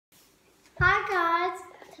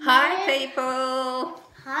people!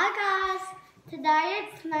 Hi guys! Today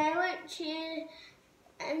it's Layla, Cheer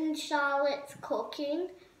and Charlotte's cooking.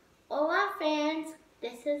 All our fans,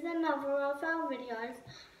 this is another of our videos.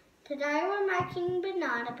 Today we're making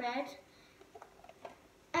banana bread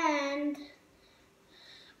and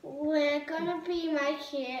we're going to be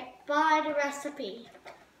making it by the recipe.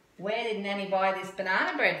 Where did Nanny buy this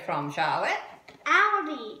banana bread from, Charlotte?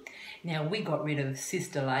 Aldi. Now, we got rid of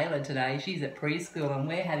Sister Layla today. She's at preschool and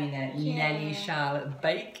we're having a Nanny Charlotte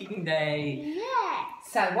baking day. Yeah.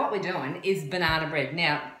 So what we're doing is banana bread.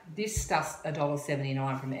 Now, this stuff's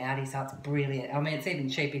 $1.79 from Aldi, so it's brilliant. I mean, it's even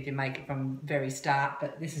cheap if you make it from very start,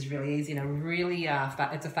 but this is really easy and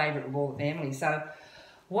it's a favourite of all the family. So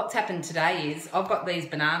what's happened today is I've got these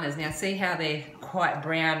bananas. Now, see how they're quite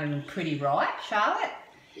brown and pretty ripe, Charlotte?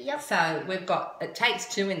 Yep. So we've got, it takes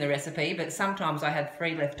 2 in the recipe, but sometimes I have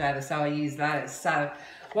 3 left over, so I use those. So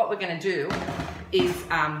what we're going to do is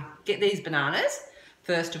get these bananas,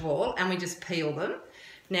 first of all, and we just peel them.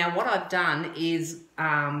 Now what I've done is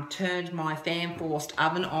turned my fan-forced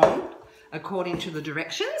oven on according to the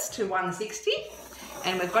directions to 160,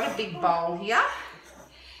 and we've got a big bowl here,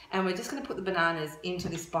 and we're just going to put the bananas into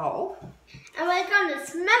this bowl. And we're going to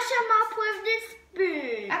smash them up with this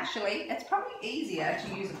spoon. Actually, it's probably easier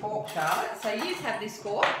to use a fork, Charlotte. So you have this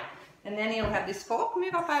fork, and then you'll have this fork.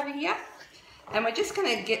 Move up over here. And we're just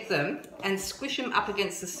going to get them and squish them up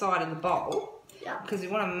against the side of the bowl. Yeah. Because we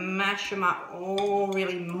want to mash them up all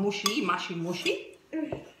really mushy. Oops,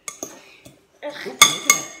 isn't it?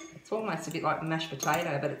 It's almost a bit like mashed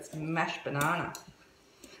potato, but it's mashed banana.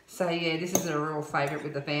 So yeah, this is a real favourite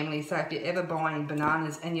with the family. So if you're ever buying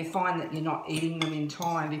bananas and you find that you're not eating them in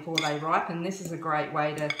time before they ripen, this is a great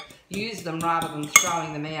way to use them rather than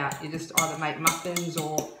throwing them out. You just either make muffins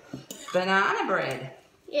or banana bread.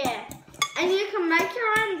 Yeah, and you can make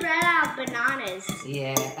your own bread out of bananas.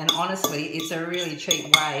 Yeah, and honestly, it's a really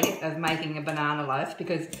cheap way of making a banana loaf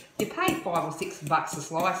because you pay $5 or $6 a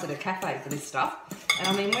slice at a cafe for this stuff. And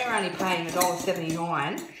I mean, we're only paying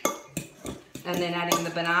 $1.79. And then adding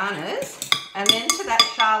the bananas, and then to that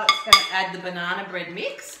Charlotte's going to add the banana bread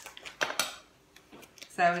mix.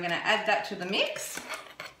 So we're going to add that to the mix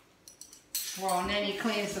while Nanny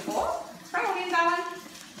cleans the fork. Throw it in, darling.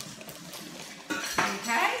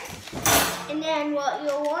 Okay. And then what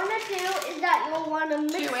you'll want to do is that you'll want to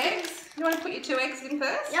mix 2 eggs. You want to put your 2 eggs in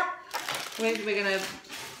first? Yep. We're going to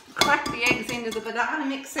crack the eggs into the banana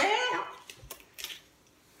mix there.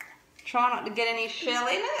 Try not to get any shell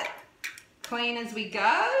in it. Clean as we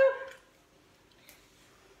go.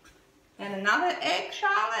 And another egg,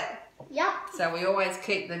 Charlotte. Yep. So we always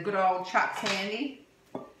keep the good old chucks handy.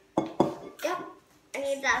 Yep. And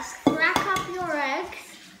you just crack up your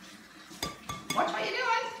eggs. Watch what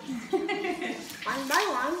you're doing. One by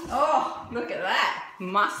one. Oh, look at that.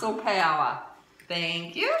 Muscle power.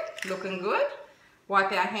 Thank you. Looking good.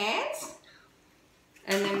 Wipe our hands.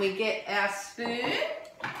 And then we get our spoon.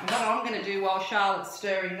 And what I'm going to do while Charlotte's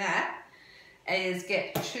stirring that is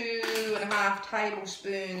get 2.5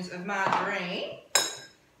 tablespoons of margarine,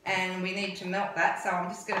 and we need to melt that, so I'm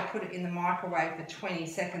just going to put it in the microwave for 20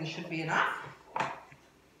 seconds, should be enough.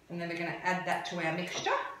 And then we're going to add that to our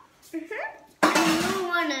mixture. And you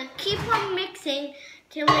want to keep on mixing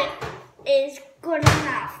till it is good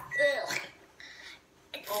enough. Ugh.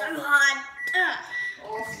 It's so hard. Ugh.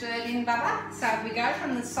 All stirred in, Bubba. So if we go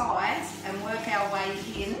from the sides and work our way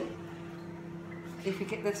in, if we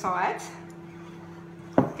get the sides,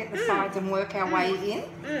 and work our way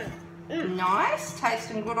in. Nice,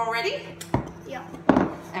 tasting good already. Yep.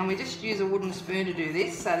 And we just use a wooden spoon to do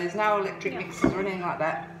this, so there's no electric mixers or anything like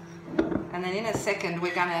that. And then in a second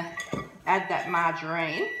we're going to add that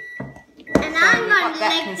margarine. And so I'm going to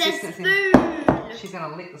lick the spoon. She's going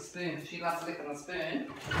to lick the spoon. She loves licking the spoon.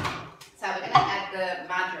 So we're going to add the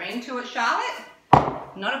margarine to it, Charlotte.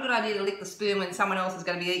 Not a good idea to lick the spoon when someone else is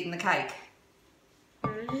going to be eating the cake.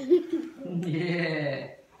 Yeah.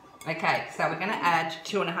 Okay, so we're going to add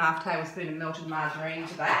 2.5 tablespoons of melted margarine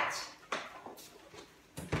to that.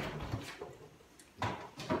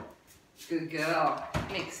 Good girl.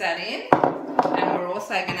 Mix that in. And we're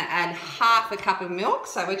also going to add 1/2 cup of milk.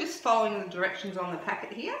 So we're just following the directions on the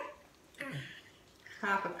packet here.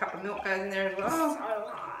 1/2 cup of milk goes in there as well. So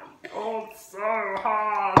hard. Oh, it's so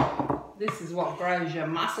hard. This is what grows your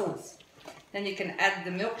muscles. Then you can add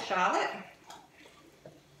the milk, Charlotte.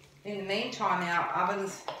 In the meantime, our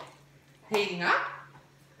oven's heating up.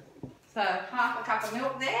 So 1/2 cup of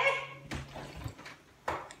milk there.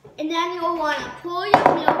 And then you'll want to pour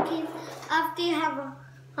your milk in after you have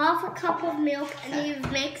 1/2 cup of milk and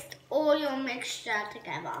you've mixed all your mixture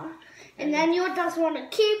together. And then you'll just want to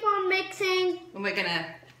keep on mixing. And we're going to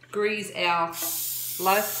grease our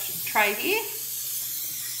loaf tray here.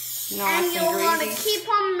 Nice and you'll want to greasy. keep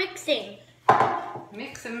on mixing.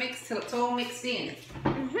 Mix and mix till it's all mixed in.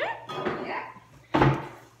 Yeah.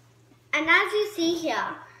 And as you see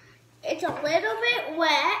here, it's a little bit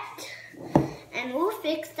wet, and we'll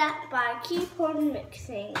fix that by keep on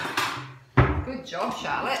mixing. Good job,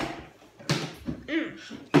 Charlotte.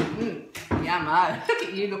 Yummo. Look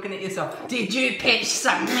at you looking at yourself. Did you pitch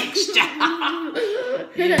some mixture?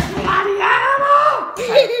 You bloody animal!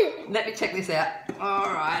 Okay, let me check this out.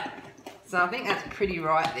 Alright. So I think that's pretty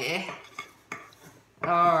right there.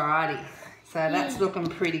 Alrighty. So that's looking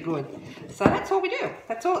pretty good. So that's all we do.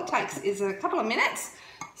 That's all it takes is a couple of minutes.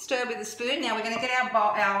 Stir with a spoon. Now we're going to get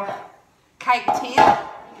our cake tin.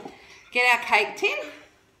 Get our cake tin.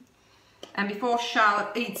 And before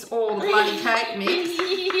Charlotte eats all the bloody cake mix,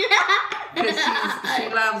 because she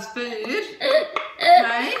loves food,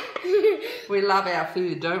 okay? We love our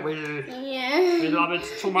food, don't we? Yeah. We love it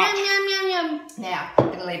too much. Yum, yum, yum, yum. Now, I'm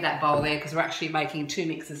going to leave that bowl there because we're actually making 2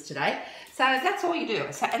 mixes today. So that's all you do.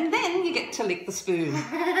 So, and then you get to lick the spoon.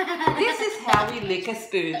 This is how we lick a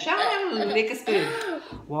spoon. Charlotte, lick a spoon.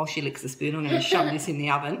 While she licks the spoon, I'm going to shove this in the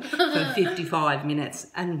oven for 55 minutes.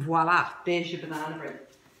 And voila, there's your banana bread.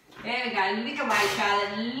 There we go. Lick away,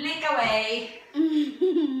 Charlotte. Lick away.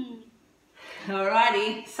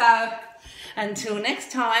 Alrighty. So, until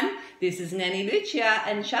next time, this is Nanny Lucia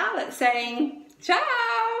and Charlotte saying ciao.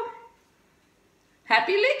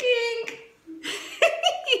 Happy licking.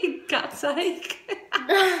 God's sake.